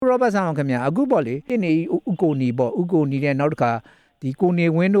ရောဘတ်ဆောင်ခင်ဗျာအခုပေါ့လေဒီနေ့ဥကိုနီပေါ့ဥကိုနီတဲ့နောက်တစ်ခါဒီကိုနေ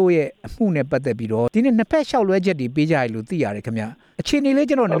ဝင်းတို့ရဲ့အမှုနဲ့ပတ်သက်ပြီးတော့ဒီနေ့နှစ်ဖက်လျှောက်လွှဲချက်တွေပေးကြရလို့သိရတယ်ခင်ဗျာအခြေအနေလေး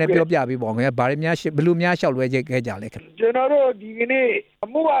ကျွန်တော်နည်းနည်းပြောပြပေးပါဦးခင်ဗျာဘာတွေများဘယ်လိုများလျှောက်လွှဲချက်ခဲ့ကြလဲခင်ဗျာကျွန်တော်တို့ဒီကနေ့အ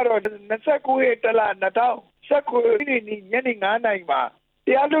မှုကတော့29ရက်တလ2019နေ့ညနေ9:00နာရီမှာတ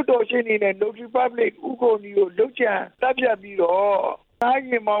ရားလွှတ်တော်ရှင်းနေတဲ့ Notary Public ဥကိုနီကိုလုတ်ချံတပ်ဖြတ်ပြီးတော့အား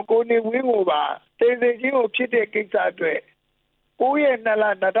ရင်မောင်ကိုနေဝင်းကိုပါတေးသေးချင်းကိုဖြစ်တဲ့ကိစ္စအတွက်9ရက်2လ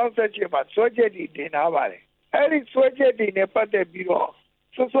2017မှာစွဲချက်တွေတင်ထားပါတယ်အဲ့ဒီစွဲချက်တွေနဲ့ပတ်သက်ပြီးတော့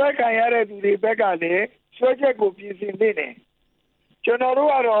စွဲခံရတဲ့သူတွေဘက်ကလည်းစွဲချက်ကိုပြင်ဆင်နေတယ်ကျွန်တော်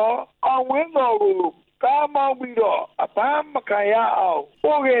တို့ကတော့အောင်ဝင်းတော်ကိုကားမောင်းပြီးတော့အပန်းမခံရအောင်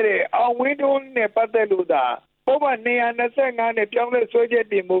ပို့ခဲ့တဲ့အောင်ဝင်းတို့နဲ့ပတ်သက်လို့သာပုံမှန်225နဲ့ပြောင်းလဲစွဲချက်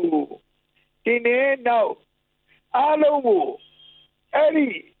တင်မှုဒီနေ့နောက်အားလုံးကိုအဲ့ဒီ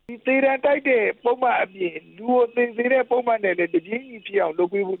သေရန်တိုက်တဲ့ပုံမှန်အပြင်လူကိုသိစေတဲ့ပုံမှန်နဲ့လည်းတကြီးကြီးဖြစ်အောင်လု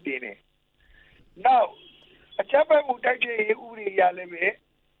ပ်ပေးဖို့တင်တယ်နောက်အချက်ပဲမှုတိုက်တဲ့ဥပဒေရလည်းပဲ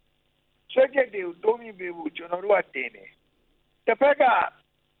စွဲချက်တွေကိုတိုးမြှင့်ပေးဖို့ကျွန်တော်တို့ကတင်တယ်တစ်ဖက်က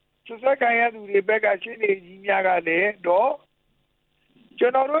စွဲခံရသူတွေဘက်ကရှင်းနေကြီးများကလည်းတော့ကျွ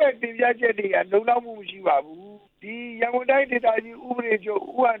န်တော်တို့ရဲ့တင်ပြချက်တွေကလုံလောက်မှုမရှိပါဘူးဒီရန်ကုန်တိုင်းဒေသကြီးဥပဒေချုပ်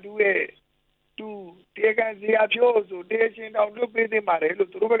ဦးဟန်တူရဲ့သူတရားခံစရာပြောဆိုတရားရှင်တော်လွတ်ပေးသင့်ပါတယ်လို့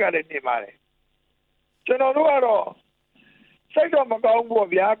သူတို့ဘက်ကလည်းတင်ပါတယ်ကျွန်တော်တို့ကတော့စိတ်တော့မကောင်းဘူး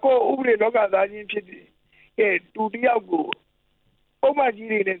ဗျာကိုဥပဒေလောကသားချင်းဖြစ်တဲ့တူတယောက်ကိုပုံမှန်ကြီး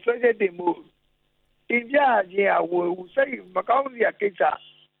တွေနဲ့ဆွဲချက်တင်မှုတင်ပြခြင်းအဝယ်ဦးစိတ်မကောင်းစရာကိစ္စ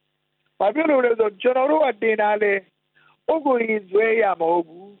ဘာဖြစ်လို့လဲဆိုကျွန်တော်တို့ကတင်တာလေပုဂ္ဂိုလ်ကြီးဇွဲရမဟုတ်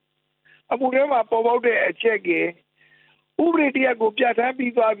ဘူးအမှုထဲမှာပေါ်ပေါက်တဲ့အချက်ကဥပဒေတရားကိုပြဋ္ဌာန်း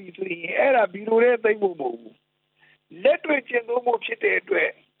ပြီးသွားပြီဆိုရင်အဲ့ဒါဘီလိုတဲ့သိမ့်ဖို့မဟုတ်ဘူးလက်တွေ့ကျင့်သုံးမှုဖြစ်တဲ့အတွက်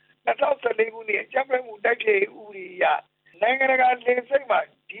2014ခုနှစ်အကြမ်းဖက်မှုတိုက်ဖျက်ရေးဥပဒေအရနိုင်ငံတကာလင်စိတ်မှာ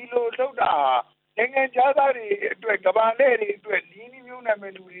ဒီလိုလုပ်တာနိုင်ငံသားတွေအတွက်ကဘာလဲတွေအတွက်ဒီနည်းမျိုးနာမ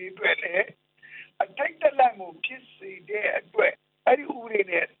ည်လူတွေအတွက်လည်းအတိတ်တလန့်ကိုဖြစ်စေတဲ့အတွက်အဲ့ဒီဥပဒေ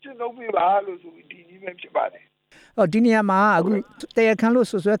နဲ့ကျင့်သုံးပြပါလို့ဆိုပြီးဒီနည်းပဲဖြစ်ပါတယ်ဒီနေရာမှာအခုတရားခံလို့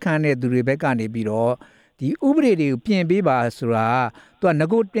ဆွဲခံတဲ့သူတွေဘက်ကနေပြီးတော့ဒီဥပဒေတွေကိုပြင်ပေးပါဆိုတာသူကင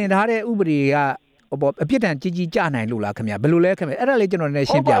ကိုတင်ထားတဲ့ဥပဒေကအပြစ်ဒဏ်ကြီးကြီးကြနိုင်လို့လားခင်ဗျာဘယ်လိုလဲခင်ဗျာအဲ့ဒါလေးကျွန်တော်လည်း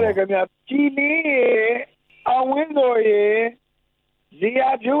ရှင်းပြပါခင်ဗျာကြီးနေအောင်ဝင်းတော်ရဲ့ဇေယျ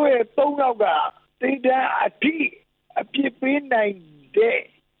ဖြိုးရဲ့3ယောက်ကတိတ်တန်းအထိအပြစ်ပေးနိုင်တဲ့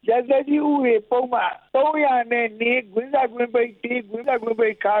ရသကြီးဥရေပုံမှန်300နဲ့နေခွင်းစားခွင်းပိတ်တီးခွင်းစားခွင်းပိ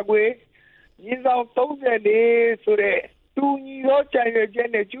တ်ခါခွေရင်းဆောင်34ဆိုတဲ့တူညီသောကြံရွယ်ချက်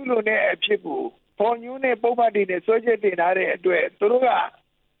နဲ့ကျူးလွန်တဲ့အဖြစ်ကိုပေါ်ညွှန်းတဲ့ပုံမှန်တွေနဲ့ဆွဲချက်တင်ထားတဲ့အတွက်သူတို့က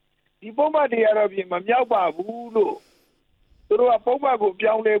ဒီပုံမှန်တွေကတော့ပြင်မမြောက်ပါဘူးလို့သူတို့ကပုံမှန်ကို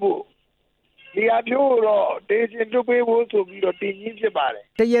ပြောင်းလဲဖို့ဒီအပြိုးတော့ဒေးရှင်တို့ပေးဖို့ဆိုပြီးတော့တင်ကြီးဖြစ်ပါတယ်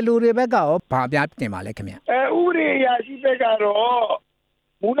တရားလူတွေဘက်ကရောဘာပြတင်ပါလဲခင်ဗျဥပဒေအရာရှိဘက်ကတော့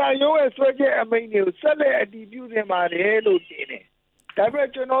မူလရုံးရဲ့ဆွဲချက်အမိန့်တွေကိုဆက်လက်အတည်ပြုနေပါတယ်လို့တင်တယ်ဒါပေမဲ့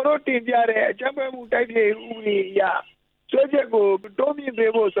ကျွန်တော်တို့တင်ပြတဲ့အကြမ်းဖက်မှုတိုက်ဖျက်ရေးဥပဒေအရဆွဲချက်ကိုတိုးမြှင့်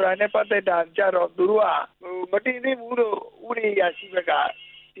ပေးဖို့ဆိုတာနဲ့ပတ်သက်တာကြတော့သူတို့ကမတင်သေးဘူးလို့ဥပဒေအရာရှိဘက်က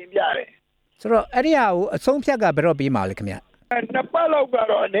တင်ပြတယ်ဆိုတော့အဲ့ဒီဟာကိုအဆုံးဖြတ်ကဘယ်တော့ပြီးမှာလဲခင်ဗျနှစ်ပတ်လောက်က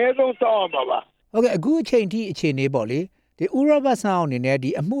တော့အနည်းဆုံးစောင့်အောင်ပါဟုတ်ကဲ့အခုအချိန်ထိအခြေအနေပေါ့လေဒီဥရောပဆောင်အနေနဲ့ဒီ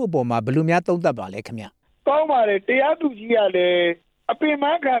အမှုအပေါ်မှာဘယ်လိုများသုံးသပ်ပါလဲခင်ဗျကောင်းပါတယ်တရားသူကြီးကလည်းအပင်မ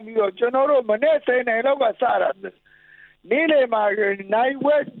ခံပြီးတော့ကျွန်တော်တို့မနေ့10နိုင်လောက်ကစတာနေ့လေမှာနိုင်ဝ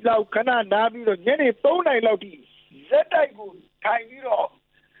က်လောက်ခဏနားပြီးတော့ညနေ3နိုင်လောက်ထိဇက်တိုက်ကိုထိုင်ပြီးတော့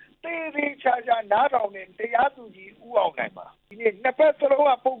တေးသေးချာချာနားထောင်နေတရားသူကြီးဥအောင်နိုင်ပါဒီနေ့နှစ်ဖက်စလုံး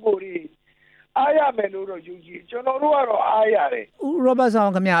ကပုံကိုယ်ကြီးအားရမယ်လို့တော့ယူကြည်ကျွန်တော်တို့ကတော့အားရတယ်ဥရောပဆော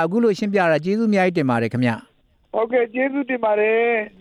င်ခင်ဗျအခုလို့ရှင်းပြတာကျေးဇူးအများကြီးတင်ပါတယ်ခင်ဗျဟုတ်ကဲ့ကျေးဇူးတင်ပါတယ်